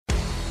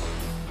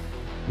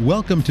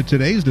Welcome to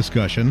today's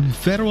discussion,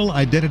 Federal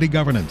Identity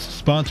Governance,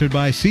 sponsored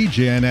by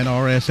CGN and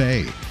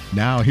RSA.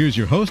 Now, here's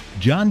your host,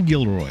 John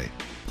Gilroy.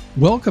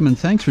 Welcome and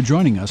thanks for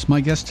joining us. My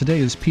guest today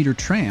is Peter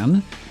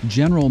Tran,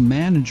 General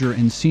Manager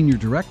and Senior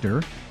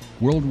Director,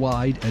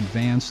 Worldwide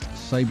Advanced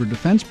Cyber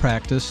Defense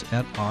Practice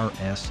at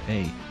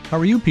RSA. How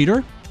are you,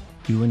 Peter?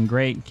 Doing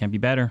great. Can't be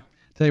better.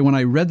 Today, when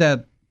I read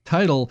that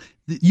title,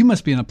 you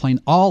must be on a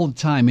plane all the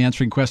time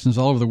answering questions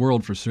all over the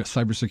world for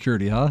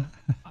cybersecurity, huh?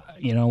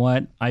 You know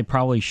what? I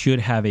probably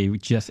should have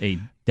just a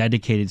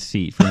dedicated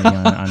seat for me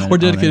on or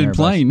dedicated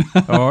plane.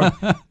 Or,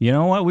 you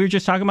know what? We were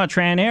just talking about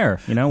Tran Air.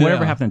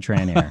 Whatever happened to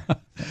Tran Air?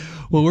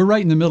 Well, we're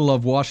right in the middle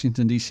of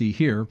Washington, D.C.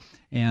 here,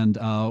 and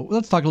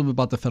let's talk a little bit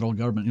about the federal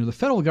government. The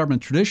federal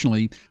government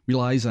traditionally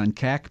relies on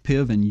CAC,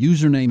 PIV, and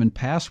username and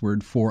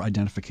password for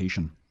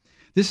identification.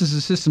 This is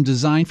a system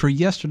designed for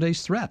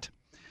yesterday's threat.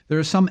 There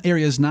are some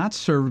areas not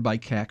served by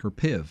CAC or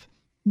PIV.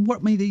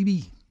 What may they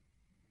be?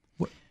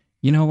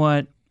 You know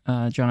what,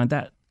 John?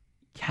 That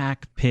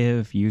CAC,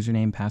 PIV,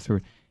 username,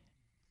 password,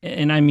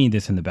 and I mean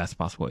this in the best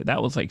possible way.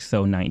 That was like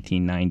so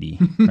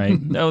 1990,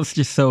 right? That was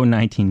just so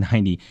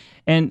 1990.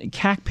 And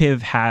CAC,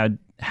 PIV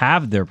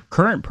have their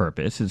current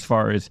purpose as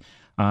far as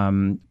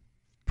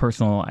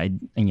personal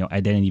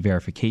identity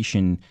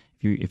verification.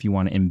 If you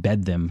want to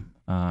embed them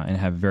and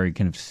have very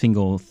kind of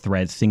single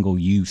thread, single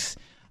use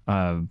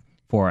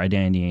for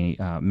identity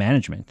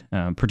management,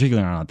 particularly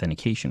in our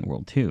authentication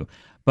world too.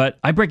 But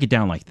I break it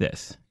down like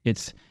this: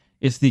 it's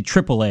the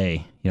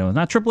AAA,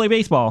 not AAA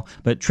baseball,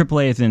 but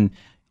AAA is in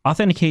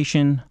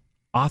authentication,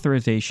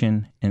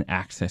 authorization, and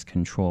access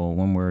control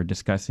when we're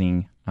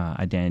discussing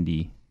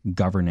identity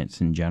governance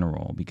in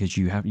general, because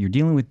you're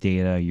dealing with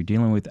data, you're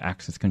dealing with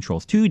access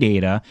controls to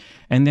data,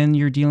 and then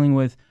you're dealing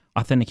with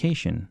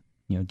authentication.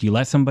 Do you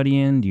let somebody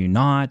in? Do you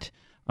not?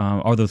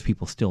 Are those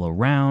people still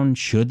around?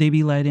 Should they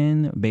be let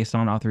in based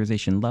on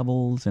authorization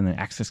levels and the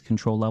access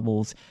control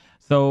levels?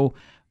 So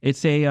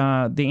it's the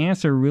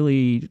answer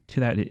really to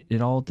that.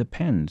 It all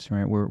depends,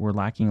 right? We're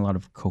lacking a lot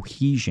of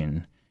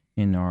cohesion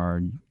in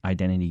our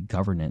identity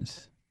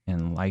governance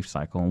and life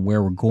cycle and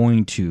where we're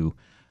going to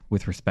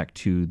with respect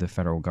to the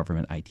federal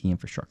government IT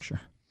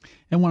infrastructure.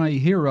 And when I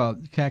hear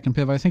CAC and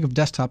PIV, I think of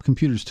desktop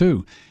computers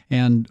too.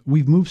 And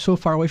we've moved so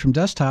far away from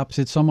desktops,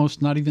 it's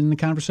almost not even in the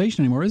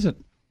conversation anymore, is it?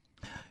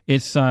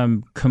 It's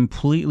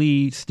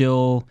completely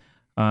still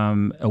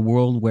a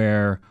world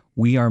where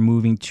we are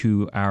moving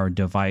to our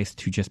device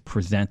to just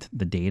present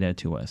the data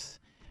to us.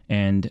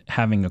 And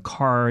having a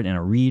card and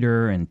a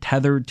reader and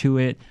tethered to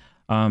it,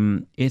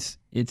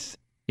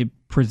 it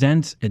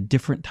presents a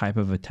different type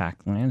of attack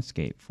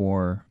landscape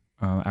for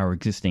our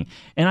existing.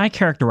 And I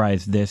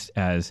characterize this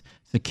as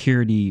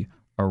security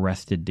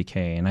arrested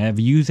decay. And I have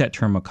used that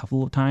term a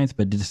couple of times,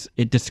 but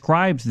it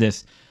describes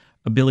this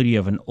ability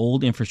of an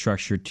old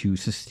infrastructure to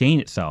sustain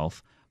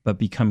itself, but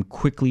become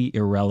quickly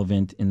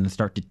irrelevant and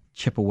start to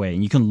chip away.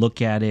 And you can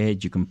look at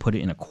it, you can put it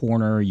in a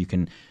corner, you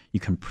can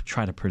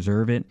try to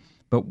preserve it,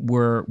 but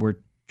we're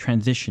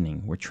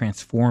transitioning, we're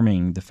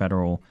transforming the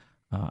federal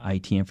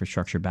IT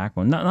infrastructure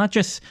backbone. Not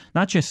just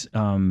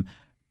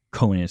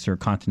CONUS or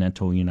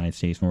continental United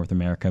States, North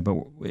America, but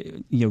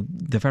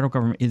the federal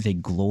government is a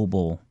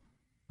global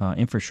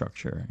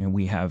infrastructure, and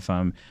we have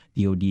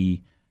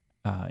DoD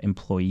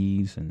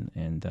employees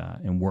and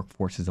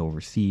workforces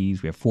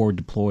overseas. We have forward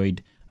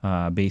deployed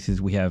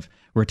bases. We have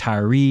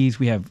retirees.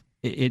 We have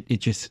it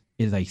just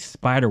is a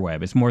spider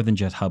web. It's more than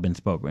just hub and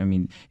spoke. I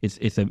mean,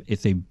 it's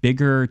a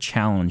bigger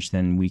challenge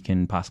than we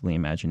can possibly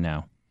imagine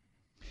now.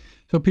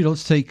 So, Peter,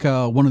 let's take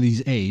one of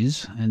these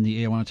A's, and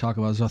the A I want to talk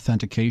about is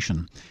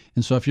authentication.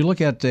 And so if you look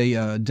at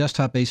a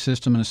desktop-based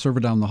system and a server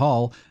down the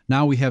hall,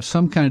 now we have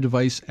some kind of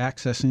device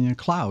accessing a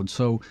cloud.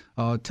 So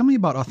tell me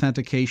about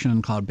authentication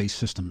and cloud-based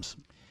systems.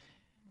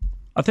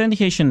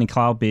 Authentication in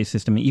cloud-based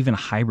system, even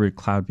hybrid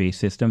cloud-based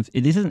systems,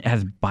 it isn't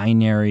as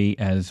binary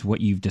as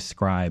what you've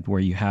described, where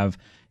you have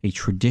a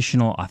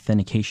traditional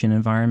authentication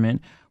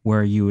environment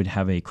where you would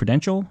have a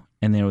credential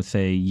and then it would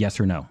say yes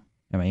or no,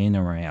 am I in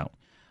or am I out?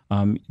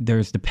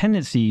 There's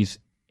dependencies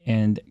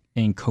and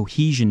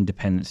cohesion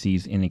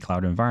dependencies in a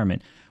cloud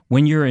environment.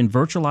 When you're in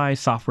virtualized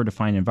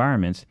software-defined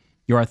environments,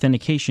 your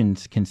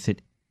authentications can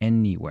sit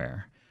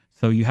anywhere.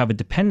 So you have a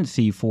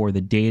dependency for the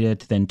data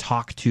to then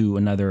talk to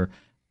another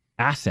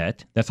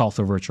asset that's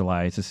also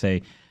virtualized to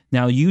say,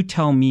 now you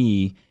tell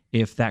me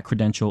if that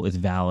credential is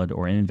valid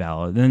or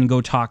invalid, then go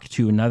talk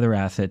to another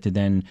asset to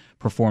then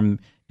perform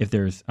if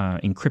there's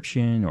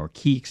encryption or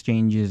key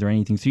exchanges or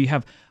anything. So you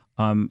have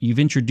you've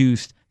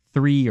introduced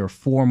 3 or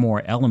 4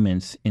 more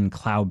elements in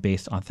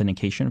cloud-based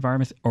authentication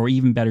environments, or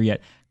even better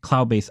yet,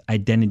 cloud-based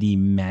identity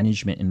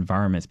management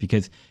environments,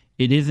 because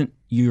it isn't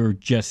you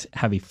just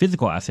have a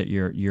physical asset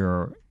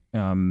you're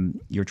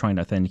trying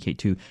to authenticate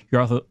to.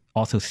 You're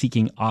also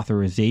seeking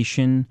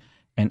authorization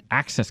and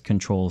access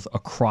controls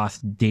across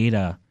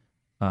data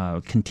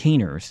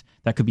containers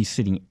that could be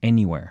sitting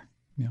anywhere.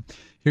 Yeah.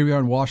 Here we are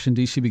in Washington,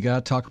 D.C. We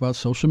got to talk about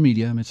social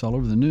media. I mean, it's all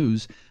over the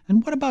news.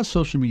 And what about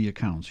social media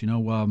accounts?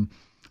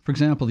 For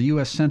example, the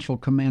U.S. Central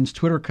Command's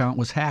Twitter account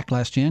was hacked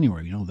last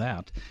January. You know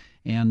that.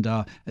 And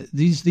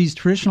these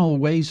traditional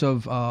ways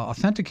of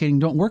authenticating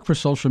don't work for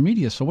social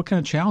media. So what kind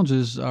of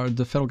challenges are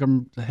the federal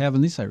government have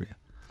in this area?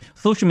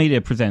 Social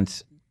media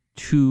presents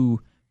two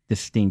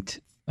distinct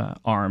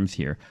arms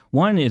here.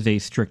 One is a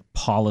strict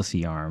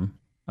policy arm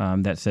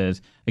that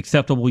says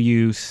acceptable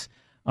use.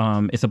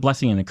 It's a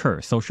blessing and a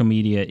curse. Social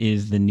media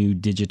is the new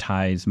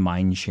digitized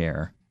mind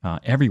share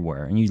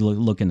everywhere. And you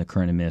look in the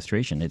current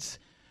administration,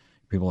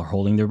 people are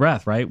holding their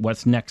breath, right?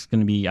 What's next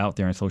going to be out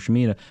there on social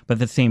media? But at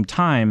the same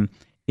time,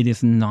 it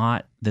is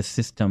not the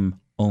system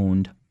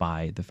owned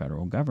by the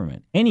federal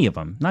government. Any of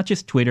them, not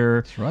just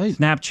Twitter, right.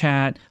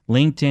 Snapchat,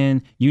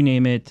 LinkedIn, you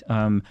name it.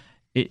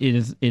 It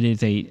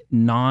is a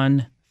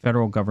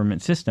non-federal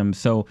government system.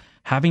 So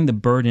having the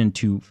burden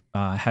to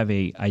have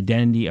a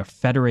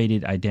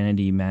federated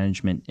identity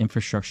management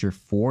infrastructure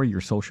for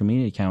your social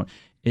media account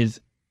is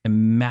a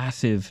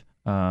massive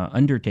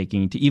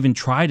undertaking to even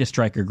try to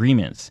strike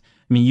agreements.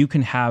 I mean, you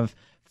can have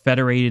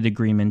federated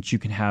agreements. You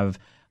can have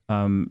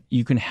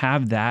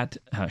that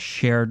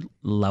shared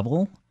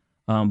level,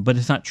 but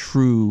it's not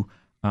true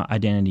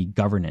identity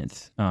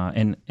governance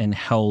and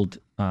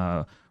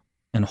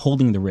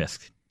holding the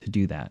risk to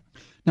do that.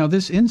 Now,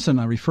 this incident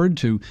I referred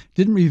to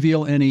didn't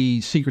reveal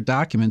any secret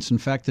documents. In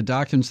fact, the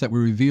documents that were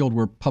revealed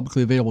were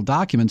publicly available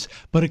documents,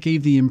 but it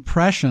gave the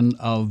impression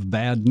of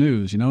bad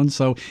news, And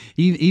so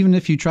even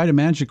if you try to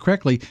manage it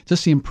correctly,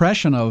 just the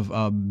impression of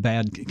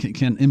bad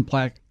can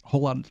impact a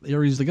whole lot of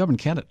areas of the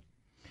government, can't it?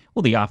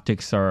 Well, the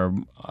optics are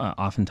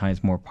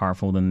oftentimes more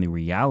powerful than the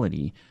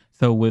reality.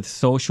 So with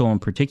social in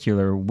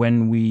particular,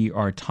 when we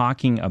are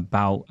talking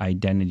about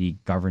identity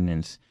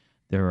governance,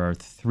 there are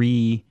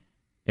three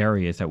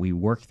areas that we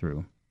work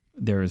through.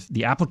 There's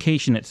the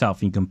application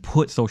itself. You can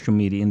put social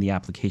media in the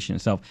application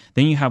itself.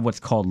 Then you have what's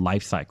called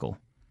life cycle.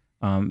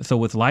 So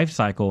with life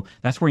cycle,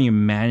 that's where you're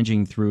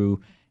managing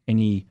through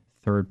any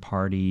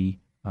third-party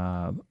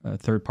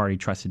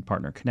trusted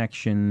partner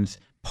connections,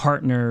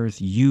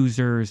 partners,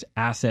 users,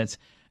 assets.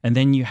 And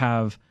then you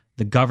have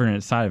the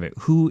governance side of it.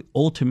 Who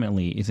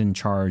ultimately is in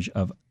charge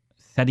of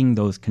setting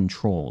those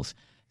controls,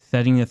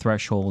 setting the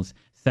thresholds,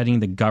 setting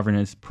the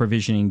governance,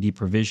 provisioning,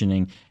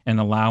 deprovisioning, and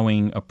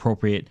allowing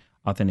appropriate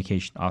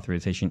authentication,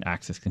 authorization,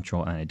 access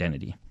control, and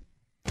identity.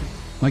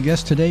 My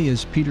guest today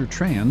is Peter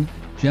Tran,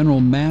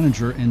 General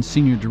Manager and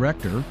Senior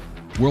Director,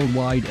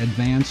 Worldwide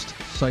Advanced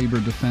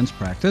Cyber Defense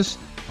Practice,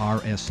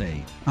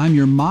 RSA. I'm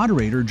your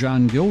moderator,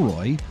 John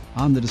Gilroy,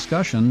 on the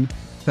discussion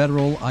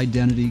Federal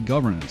Identity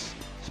Governance,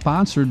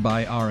 sponsored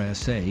by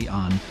RSA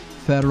on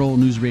Federal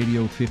News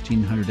Radio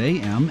 1500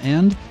 AM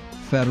and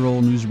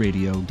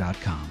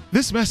federalnewsradio.com.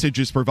 This message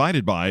is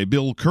provided by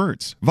Bill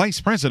Kurtz,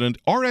 Vice President,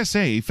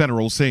 RSA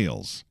Federal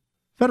Sales.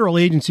 Federal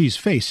agencies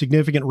face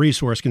significant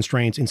resource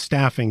constraints in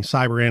staffing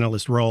cyber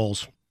analyst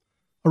roles.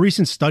 A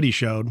recent study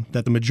showed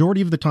that the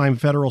majority of the time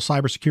federal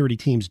cybersecurity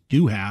teams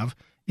do have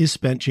is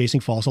spent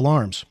chasing false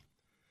alarms.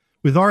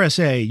 With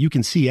RSA, you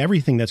can see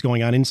everything that's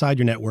going on inside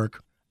your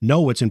network,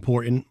 know what's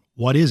important,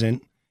 what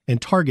isn't,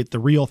 and target the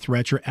real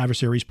threats your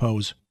adversaries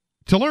pose.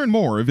 To learn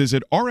more,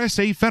 visit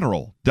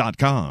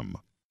rsafederal.com.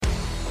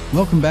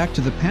 Welcome back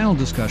to the panel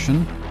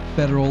discussion,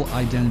 Federal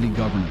Identity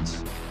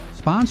Governance,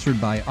 sponsored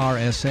by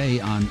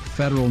RSA on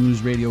Federal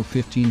News Radio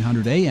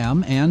 1500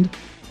 AM and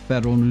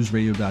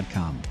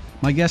federalnewsradio.com.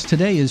 My guest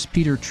today is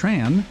Peter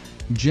Tran,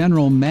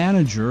 General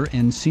Manager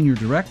and Senior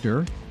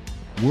Director,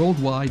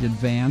 Worldwide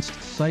Advanced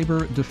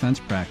Cyber Defense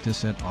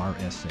Practice at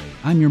RSA.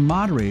 I'm your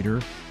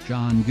moderator,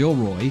 John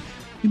Gilroy.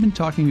 We've been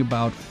talking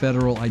about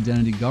federal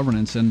identity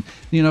governance, and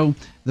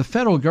the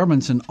federal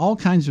government's in all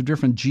kinds of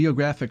different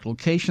geographic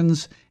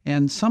locations,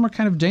 and some are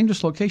kind of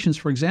dangerous locations.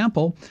 For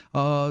example,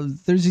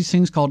 there's these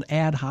things called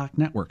ad hoc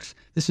networks.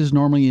 This is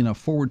normally in a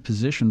forward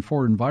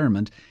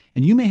environment,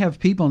 and you may have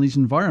people in these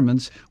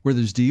environments where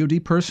there's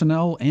DoD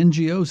personnel,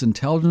 NGOs,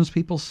 intelligence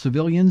people,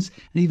 civilians,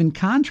 and even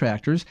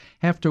contractors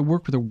have to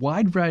work with a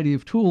wide variety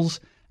of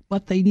tools,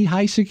 but they need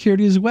high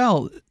security as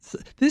well.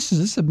 This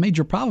is a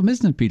major problem,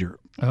 isn't it, Peter?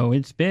 Oh,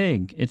 it's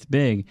big. It's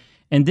big.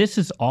 And this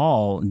is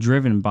all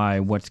driven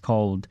by what's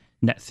called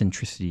net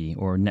centricity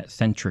or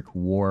net-centric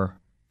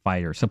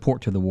warfighter,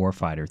 support to the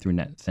warfighter through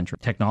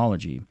net-centric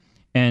technology.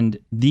 And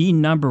the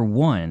number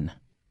one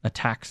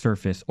attack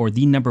surface or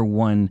the number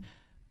one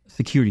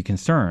security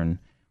concern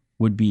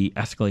would be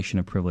escalation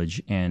of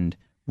privilege and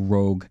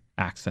rogue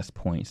access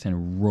points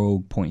and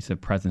rogue points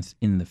of presence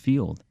in the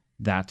field.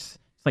 It's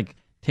like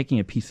taking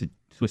a piece of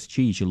Swiss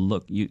cheese. You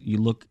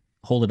look,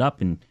 hold it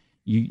up, and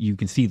you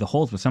can see the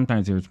holes, but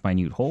sometimes there's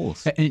minute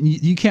holes. And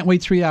you can't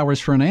wait 3 hours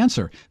for an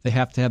answer. They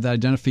have to have that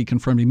identity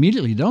confirmed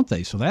immediately, don't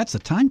they? So that's a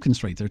time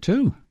constraint there,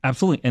 too.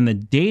 Absolutely. And the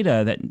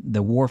data that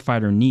the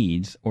warfighter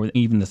needs, or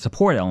even the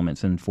support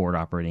elements in forward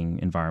operating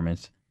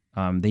environments,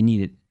 they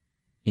need it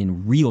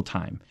in real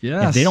time.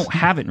 Yes. If they don't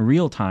have it in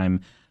real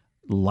time,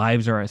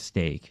 lives are at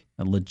stake.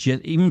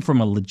 Even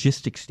from a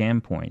logistic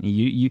standpoint,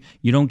 you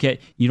don't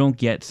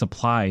get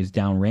supplies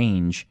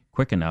downrange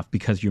quick enough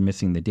because you're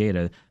missing the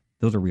data.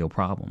 Those are real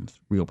problems.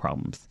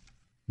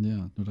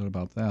 Yeah, no doubt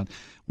about that.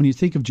 When you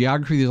think of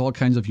geography, there's all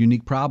kinds of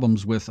unique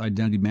problems with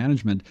identity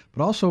management,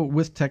 but also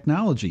with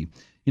technology.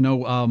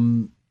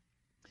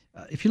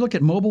 If you look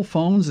at mobile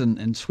phones and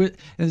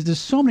there's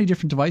so many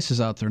different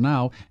devices out there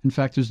now. In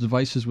fact, there's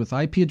devices with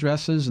IP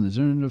addresses and there's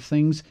Internet of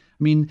Things.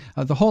 I mean,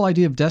 the whole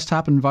idea of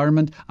desktop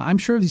environment, I'm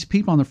sure these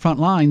people on the front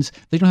lines,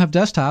 they don't have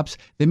desktops.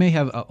 They may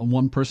have,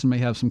 one person may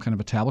have some kind of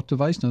a tablet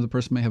device, another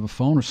person may have a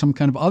phone or some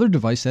kind of other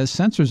device that has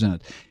sensors in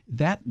it.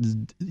 That,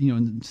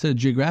 instead of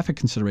geographic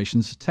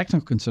considerations,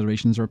 technical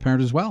considerations are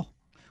apparent as well.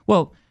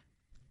 Well,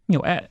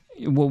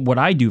 what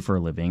I do for a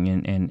living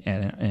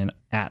and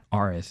at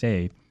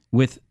RSA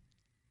with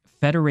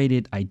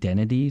federated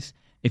identities,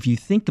 if you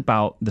think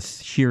about the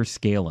sheer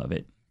scale of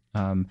it,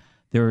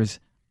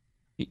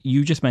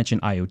 you just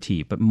mentioned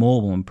IoT, but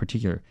mobile in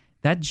particular,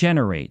 that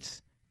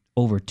generates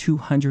over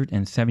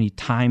 270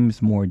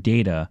 times more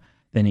data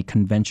than a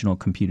conventional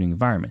computing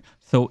environment.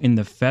 So in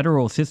the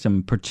federal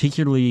system,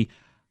 particularly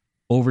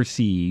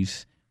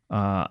overseas,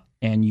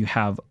 and you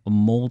have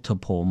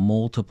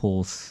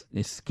multiple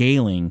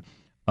scaling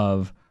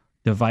of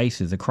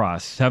devices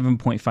across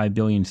 7.5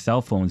 billion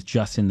cell phones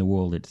just in the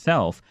world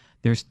itself,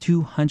 there's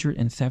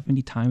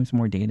 270 times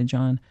more data,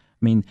 John.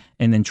 I mean,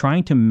 and then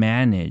trying to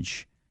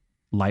manage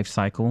life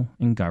cycle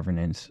and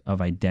governance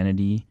of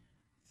identity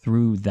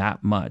through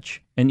that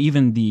much, and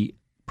even the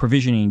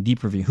provisioning,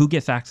 deprovisioning, who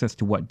gets access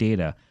to what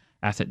data,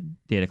 asset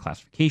data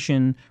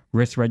classification,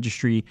 risk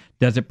registry,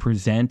 does it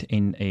present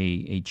in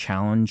a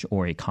challenge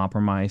or a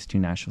compromise to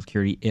national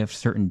security if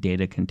certain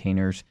data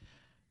containers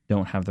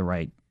don't have the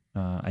right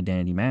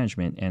identity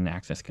management and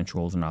access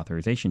controls and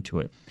authorization to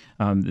it?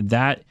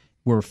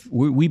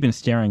 We've been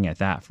staring at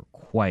that for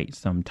quite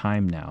some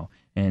time now.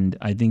 And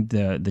I think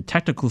the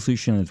technical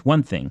solution is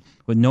one thing,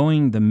 but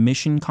knowing the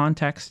mission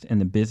context and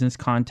the business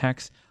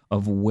context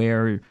of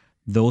where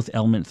those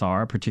elements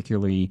are,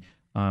 particularly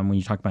when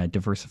you talk about a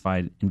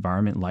diversified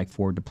environment like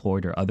forward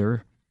deployed or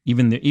other,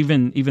 even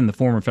the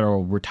former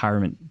federal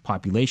retirement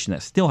population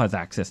that still has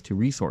access to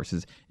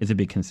resources is a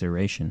big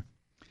consideration.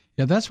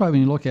 Yeah, that's why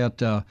when you look at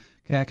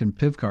CAC and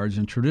PIV cards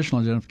and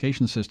traditional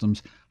identification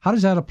systems, how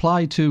does that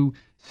apply to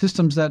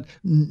systems that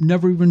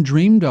never even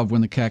dreamed of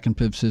when the CAC and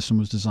PIV system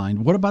was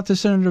designed? What about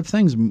this Internet of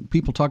Things?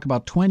 People talk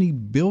about 20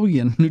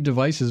 billion new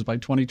devices by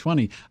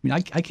 2020. I mean,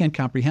 I can't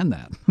comprehend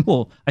that.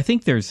 Well, I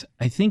think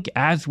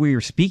as we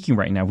are speaking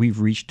right now, we've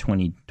reached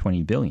 20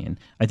 billion.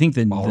 I think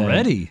that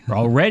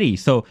already.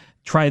 So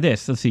try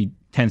this. Let's see,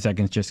 10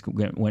 seconds just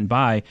went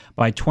by.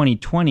 By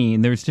 2020,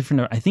 and there's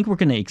different. I think we're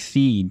going to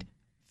exceed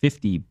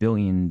 50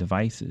 billion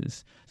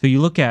devices. So you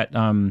look at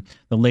the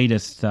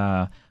latest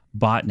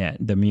botnet,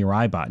 the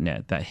Mirai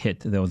botnet that hit.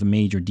 There was a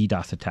major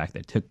DDoS attack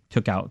that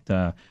took out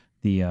the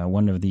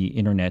one of the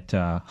internet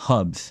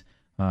hubs,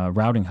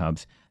 routing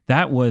hubs.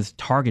 That was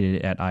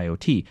targeted at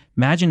IoT.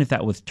 Imagine if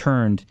that was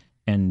turned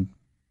and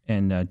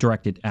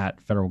directed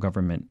at federal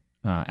government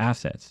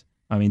assets.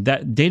 I mean,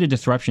 that data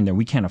disruption there,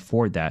 we can't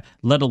afford that,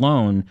 let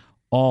alone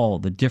all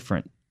the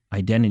different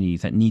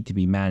identities that need to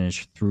be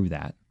managed through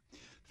that.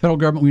 Federal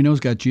government, we know,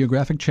 has got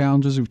geographic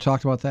challenges. We've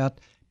talked about that.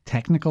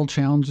 Technical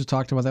challenges,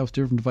 talked about that with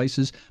different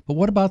devices. But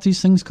what about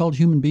these things called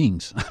human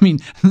beings? I mean,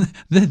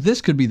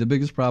 this could be the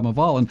biggest problem of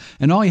all.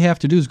 And all you have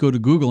to do is go to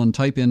Google and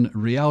type in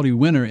reality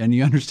winner, and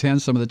you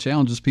understand some of the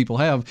challenges people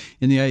have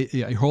in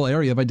the whole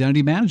area of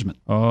identity management.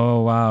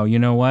 Oh, wow. You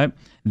know what?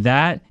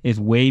 That is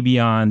way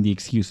beyond the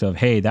excuse of,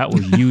 hey, that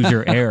was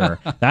user error.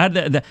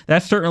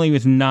 That certainly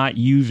was not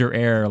user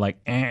error.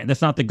 Like,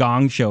 that's not the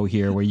Gong Show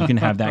here where you can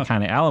have that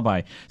kind of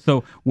alibi.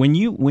 So when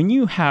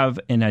you have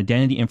an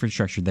identity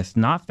infrastructure that's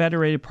not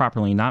federated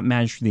properly, not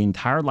managed for the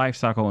entire life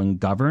cycle and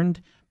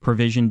governed,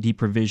 provision,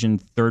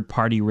 deprovision,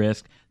 third-party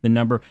risk, the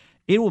number,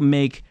 it will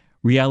make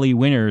reality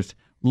winners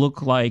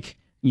look like,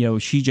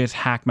 she just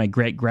hacked my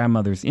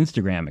great-grandmother's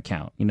Instagram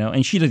account,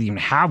 and she doesn't even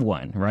have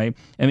one, right?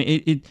 I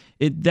mean,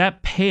 it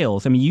that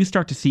pales. I mean, you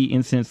start to see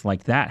incidents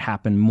like that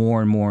happen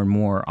more and more and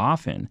more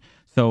often.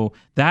 So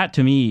that,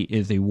 to me,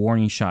 is a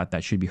warning shot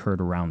that should be heard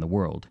around the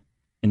world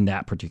in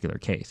that particular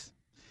case.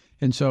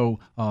 And so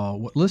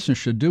what listeners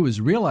should do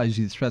is realize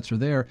these threats are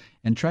there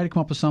and try to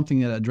come up with something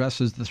that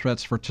addresses the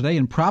threats for today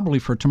and probably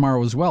for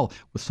tomorrow as well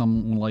with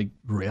someone like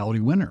Reality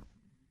Winner.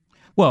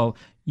 Well,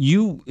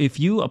 if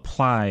you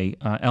apply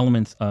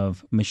elements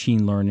of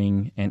machine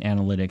learning and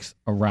analytics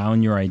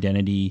around your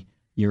identity,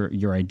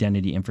 your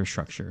identity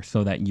infrastructure,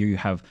 so that you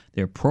have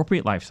the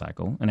appropriate life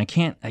cycle, and I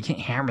can't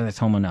hammer this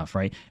home enough,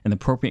 right? And the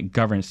appropriate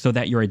governance, so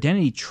that your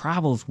identity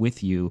travels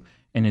with you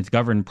and it's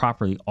governed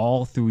properly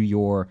all through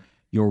your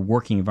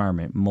working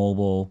environment,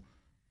 mobile,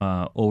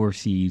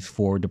 overseas,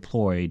 forward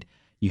deployed.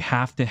 You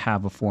have to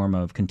have a form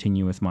of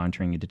continuous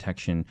monitoring and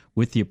detection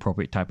with the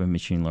appropriate type of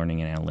machine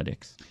learning and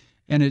analytics.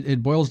 And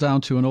it boils down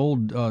to an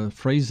old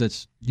phrase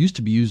that's used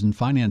to be used in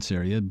finance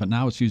area, but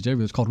now it's used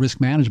everywhere. It's called risk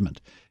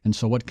management. And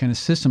so what kind of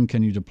system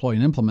can you deploy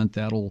and implement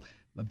that'll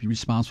be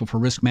responsible for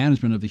risk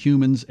management of the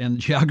humans and the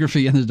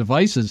geography and the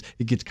devices?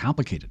 It gets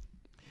complicated.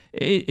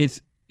 It's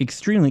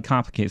extremely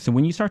complicated. So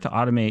when you start to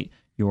automate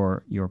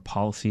your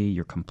policy,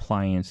 your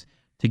compliance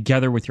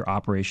together with your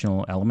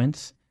operational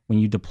elements, when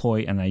you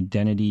deploy an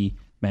identity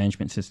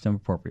management system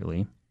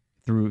appropriately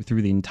through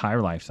the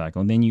entire life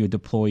cycle, and then you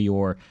deploy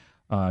your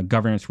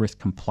governance risk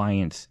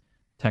compliance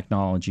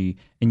technology,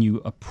 and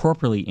you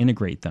appropriately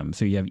integrate them.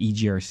 So you have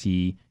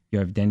EGRC, you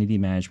have identity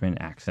management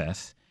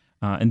access,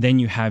 and then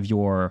you have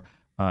your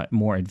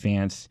more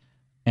advanced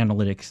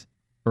analytics,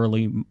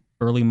 early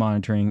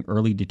monitoring,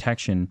 early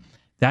detection.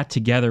 That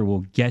together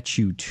will get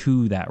you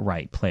to that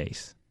right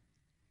place.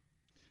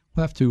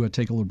 We'll have to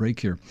take a little break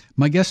here.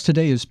 My guest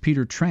today is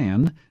Peter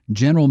Tran,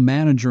 General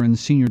Manager and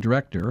Senior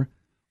Director,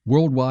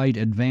 Worldwide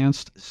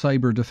Advanced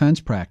Cyber Defense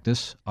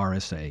Practice,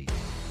 RSA.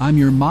 I'm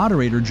your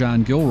moderator,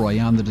 John Gilroy,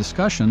 on the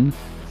discussion,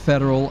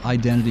 Federal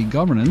Identity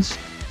Governance,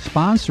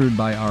 sponsored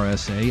by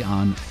RSA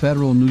on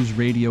Federal News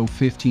Radio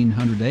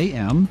 1500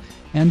 AM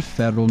and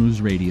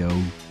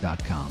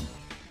federalnewsradio.com.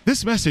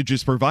 This message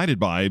is provided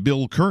by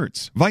Bill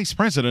Kurtz, Vice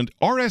President,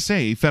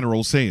 RSA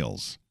Federal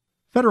Sales.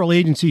 Federal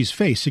agencies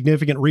face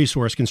significant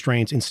resource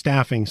constraints in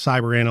staffing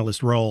cyber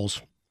analyst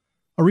roles.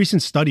 A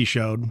recent study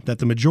showed that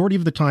the majority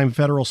of the time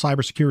federal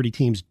cybersecurity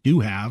teams do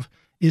have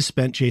is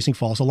spent chasing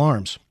false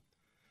alarms.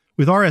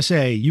 With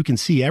RSA, you can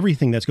see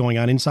everything that's going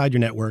on inside your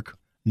network,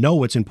 know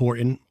what's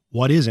important,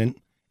 what isn't,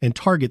 and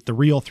target the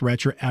real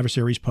threats your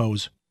adversaries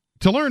pose.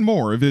 To learn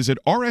more, visit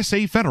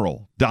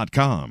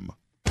rsafederal.com.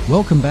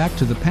 Welcome back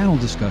to the panel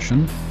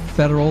discussion,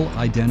 Federal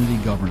Identity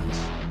Governance,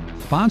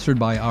 sponsored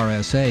by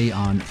RSA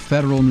on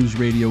Federal News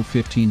Radio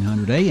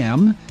 1500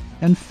 AM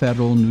and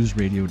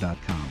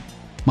federalnewsradio.com.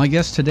 My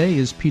guest today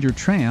is Peter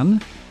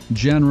Tran,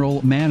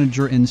 General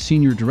Manager and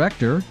Senior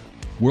Director,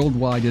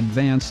 Worldwide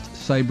Advanced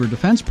Cyber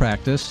Defense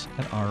Practice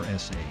at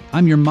RSA.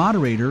 I'm your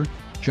moderator,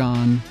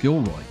 John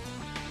Gilroy.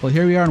 Well,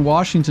 here we are in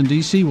Washington,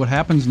 D.C. What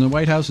happens in the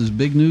White House is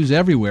big news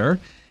everywhere,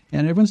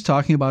 and everyone's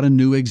talking about a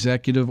new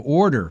executive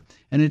order,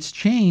 and it's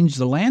changed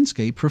the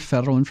landscape for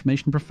federal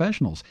information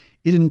professionals.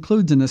 It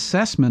includes an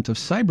assessment of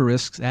cyber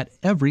risks at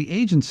every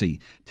agency.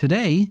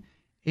 Today,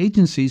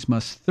 agencies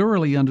must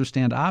thoroughly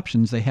understand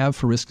options they have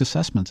for risk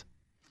assessment.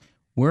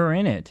 We're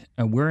in it.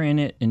 We're in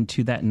it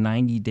into that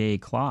 90-day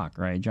clock,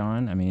 right,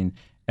 John? I mean,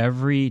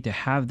 to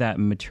have that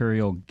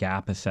material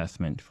gap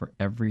assessment for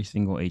every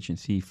single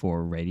agency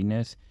for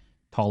readiness,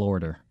 tall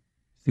order,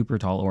 super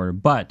tall order.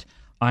 But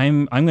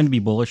I'm going to be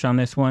bullish on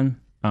this one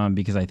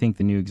because I think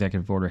the new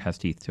executive order has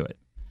teeth to it.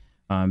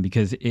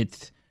 Because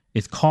it's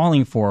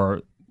calling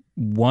for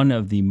one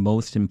of the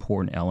most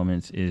important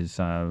elements is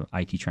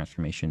IT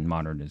transformation,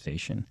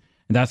 modernization.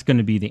 And that's going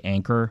to be the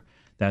anchor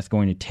that's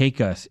going to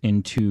take us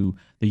into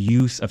the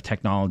use of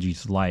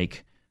technologies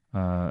like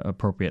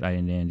appropriate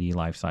identity,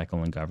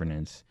 lifecycle and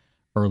governance,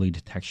 early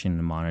detection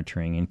and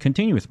monitoring, and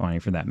continuous monitoring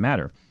for that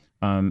matter.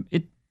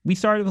 We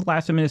started with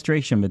last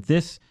administration, but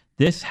this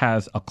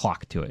has a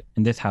clock to it,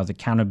 and this has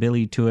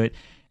accountability to it.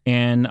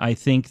 And I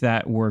think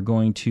that we're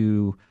going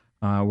to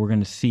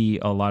see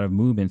a lot of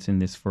movements in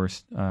this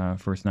first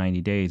 90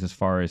 days as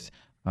far as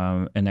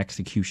an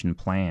execution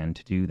plan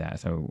to do that.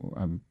 So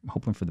I'm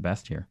hoping for the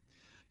best here.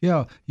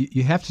 Yeah,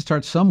 you have to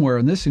start somewhere,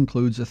 and this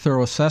includes a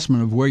thorough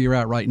assessment of where you're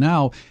at right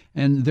now.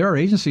 And there are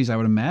agencies, I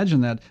would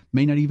imagine, that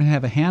may not even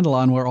have a handle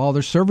on where all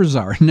their servers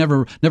are.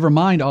 Never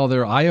mind all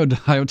their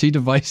IoT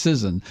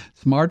devices and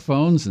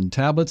smartphones and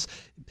tablets.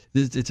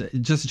 It's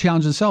just a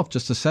challenge itself,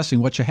 just assessing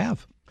what you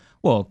have.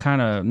 Well,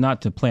 kind of,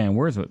 not to play on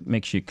words, but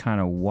makes you kind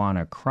of want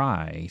to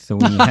cry. So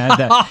when you had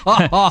that,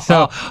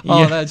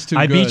 that's too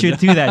good. I beat you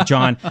to that,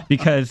 John,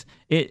 because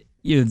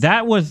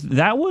that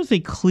was a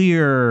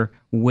clear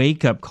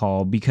wake-up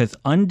call, because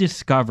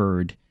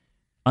undiscovered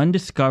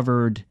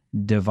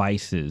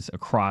devices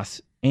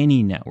across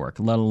any network,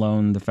 let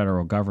alone the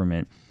federal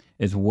government,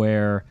 is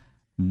where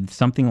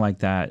something like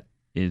that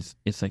it's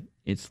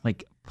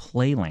like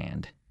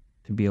playland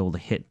to be able to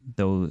hit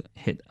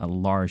a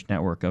large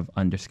network of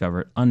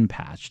undiscovered,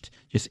 unpatched,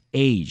 just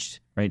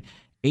aged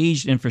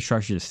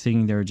infrastructure just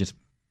sitting there, just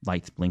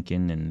lights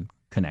blinking and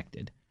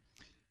connected.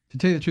 To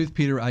tell you the truth,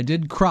 Peter, I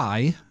did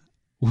cry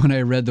when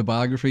I read the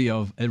biography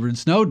of Edward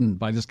Snowden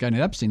by this guy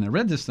named Epstein. I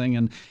read this thing,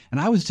 and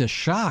I was just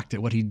shocked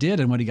at what he did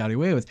and what he got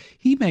away with.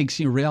 He makes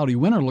Reality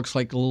Winner looks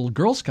like a little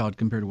Girl Scout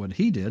compared to what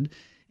he did.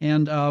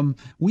 And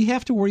we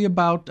have to worry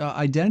about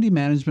identity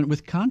management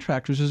with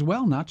contractors as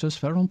well, not just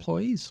federal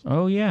employees.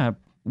 Oh, yeah.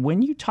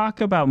 When you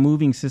talk about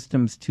moving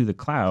systems to the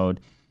cloud,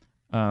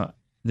 the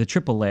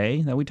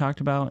AAA that we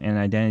talked about and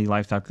identity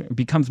lifecycle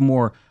becomes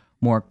more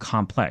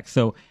complex.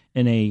 So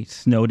in a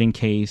Snowden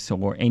case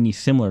or any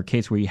similar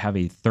case where you have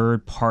a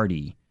third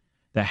party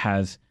that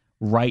has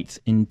rights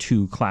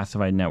into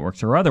classified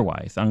networks or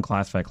otherwise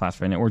unclassified,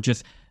 classified network, or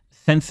just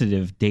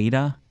sensitive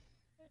data,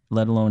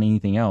 let alone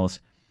anything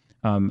else,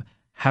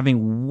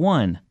 having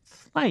one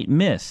slight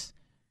miss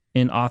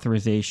in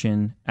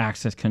authorization,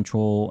 access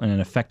control, and an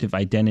effective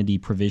identity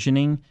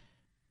provisioning,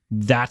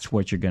 that's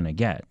what you're going to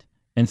get.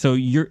 And so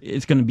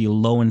it's going to be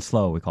low and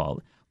slow, we call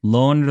it.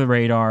 Low under the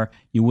radar.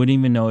 You wouldn't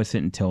even notice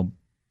it until,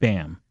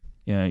 bam,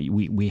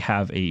 we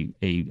have a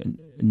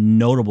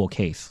notable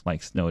case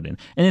like Snowden.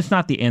 And it's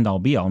not the end-all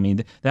be-all. I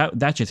mean,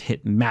 that just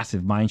hit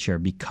massive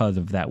mindshare because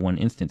of that one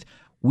instance.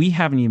 we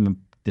haven't even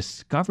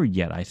discovered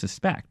yet, I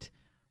suspect,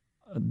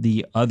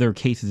 the other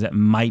cases that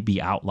might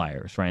be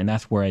outliers, right? And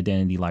that's where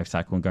identity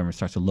lifecycle and government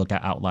starts to look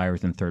at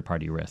outliers and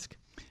third-party risk.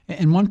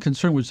 And one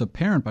concern was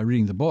apparent by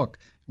reading the book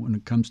when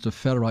it comes to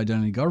federal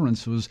identity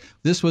governance was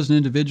this was an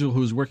individual who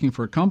was working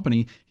for a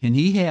company, and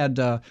he had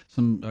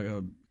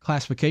some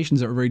classifications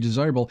that were very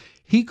desirable.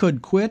 He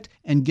could quit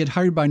and get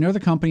hired by another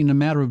company in a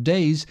matter of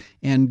days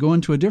and go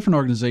into a different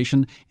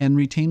organization and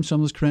retain some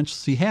of those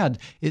credentials he had.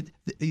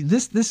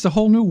 This is a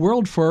whole new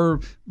world for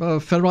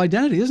federal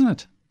identity, isn't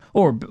it?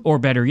 Or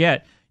better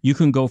yet, you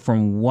can go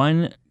from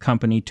one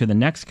company to the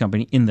next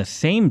company in the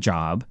same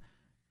job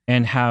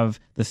and have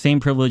the same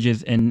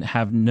privileges and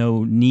have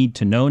no need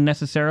to know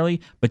necessarily,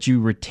 but you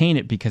retain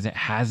it because it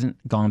hasn't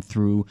gone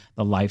through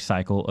the life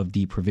cycle of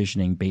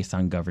deprovisioning based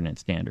on governance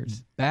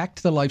standards. Back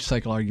to the life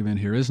cycle argument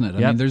here, isn't it? I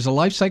Yep. mean, there's a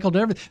life cycle to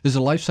everything. There's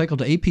a life cycle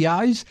to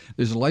APIs,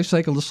 there's a life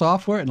cycle to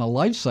software, and a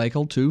life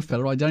cycle to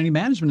federal identity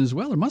management as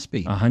well. There must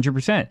be.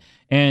 100%.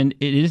 And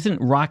it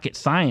isn't rocket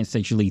science to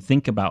actually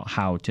think about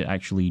how to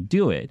actually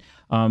do it.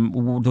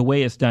 The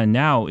way it's done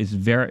now is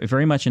very,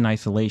 very much in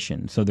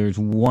isolation. So there's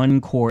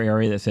one core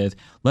area that says,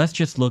 let's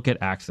just look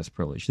at access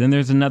privilege. Then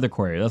there's another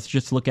core area. Let's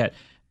just look at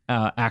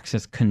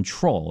access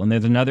control. And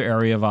there's another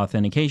area of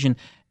authentication,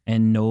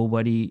 and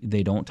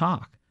they don't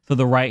talk. So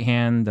the right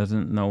hand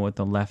doesn't know what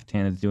the left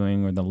hand is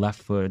doing, or the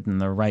left foot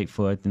and the right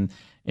foot. And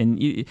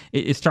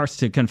it starts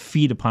to kind of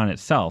feed upon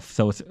itself.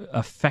 So it's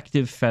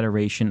effective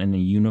federation and a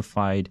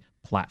unified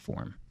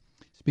platform.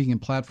 Speaking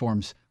of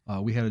platforms,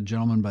 we had a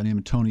gentleman by the name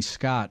of Tony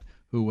Scott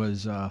who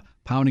was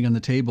pounding on the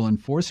table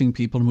and forcing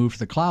people to move to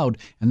the cloud.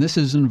 And this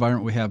is an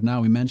environment we have now.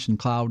 We mentioned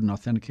cloud and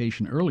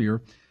authentication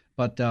earlier,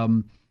 but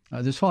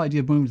this whole idea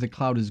of moving to the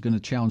cloud is going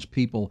to challenge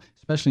people,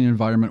 especially in an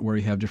environment where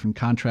you have different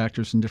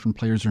contractors and different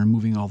players that are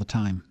moving all the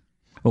time.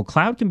 Well,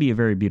 cloud can be a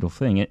very beautiful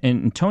thing,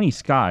 and Tony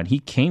Scott, he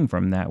came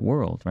from that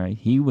world, right?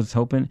 He was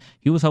hoping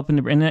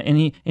to,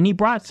 and he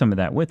brought some of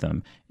that with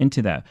him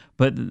into that.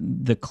 But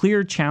the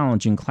clear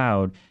challenge in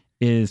cloud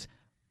is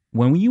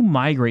when you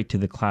migrate to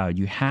the cloud,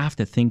 you have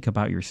to think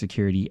about your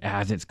security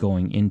as it's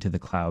going into the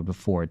cloud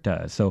before it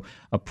does. So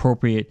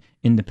appropriate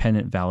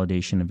independent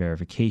validation and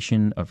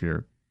verification of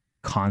your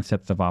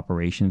concepts of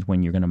operations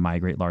when you're going to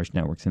migrate large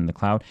networks in the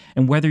cloud,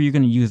 and whether you're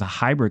going to use a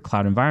hybrid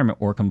cloud environment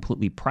or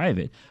completely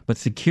private. But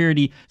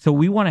security, so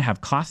we want to have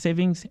cost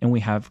savings and we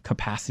have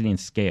capacity and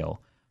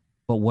scale.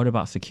 But what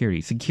about security?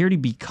 Security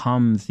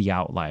becomes the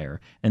outlier,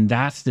 and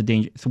that's the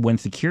danger. So when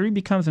security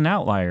becomes an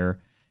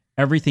outlier,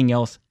 everything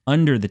else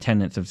under the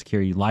tenets of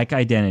security, like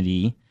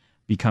identity,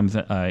 becomes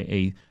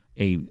a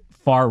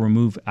far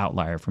removed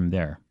outlier from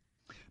there.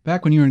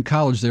 Back when you were in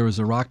college, there was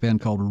a rock band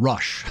called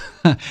Rush,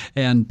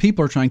 and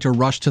people are trying to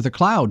rush to the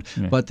cloud,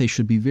 but they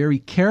should be very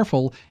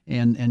careful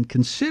and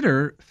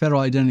consider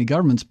federal identity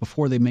governments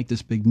before they make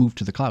this big move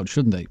to the cloud,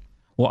 shouldn't they?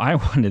 Well, I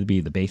wanted to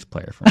be the bass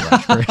player from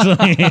Rush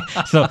personally.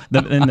 So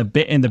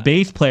the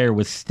bass player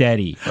was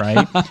steady,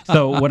 right?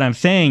 So what I'm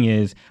saying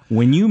is,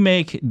 when you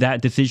make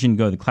that decision to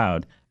go to the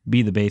cloud,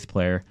 be the bass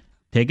player,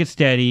 take it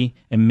steady,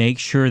 and make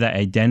sure that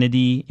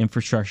identity,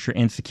 infrastructure,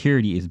 and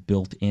security is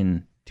built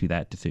in to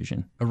that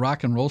decision. A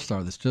rock and roll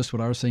star. That's just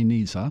what RSA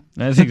needs, huh?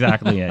 That's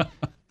exactly it.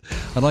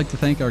 I'd like to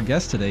thank our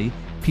guest today,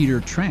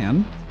 Peter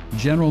Tran,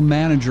 General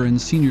Manager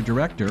and Senior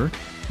Director,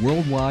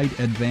 Worldwide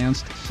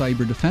Advanced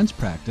Cyber Defense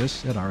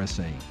Practice at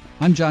RSA.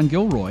 I'm John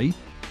Gilroy,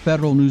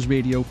 Federal News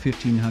Radio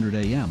 1500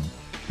 AM.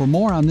 For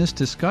more on this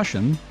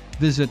discussion,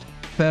 visit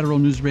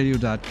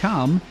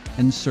federalnewsradio.com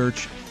and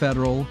search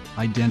Federal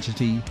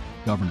Identity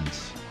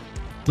Governance.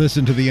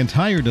 Listen to the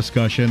entire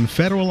discussion,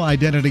 Federal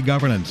Identity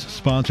Governance,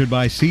 sponsored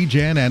by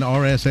CGEN and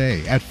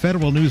RSA at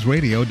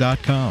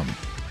federalnewsradio.com.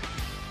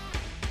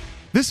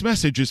 This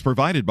message is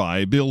provided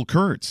by Bill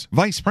Kurtz,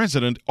 Vice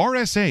President,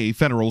 RSA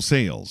Federal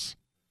Sales.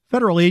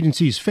 Federal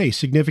agencies face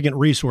significant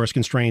resource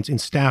constraints in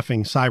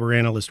staffing cyber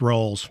analyst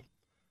roles.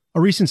 A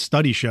recent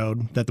study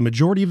showed that the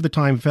majority of the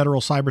time federal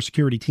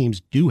cybersecurity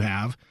teams do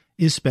have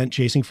is spent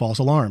chasing false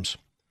alarms.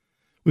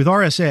 With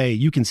RSA,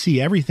 you can see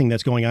everything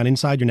that's going on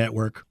inside your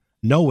network,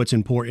 know what's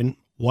important,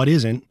 what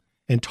isn't,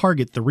 and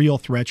target the real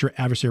threats your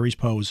adversaries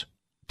pose.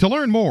 To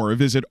learn more,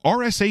 visit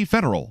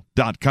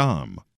rsafederal.com.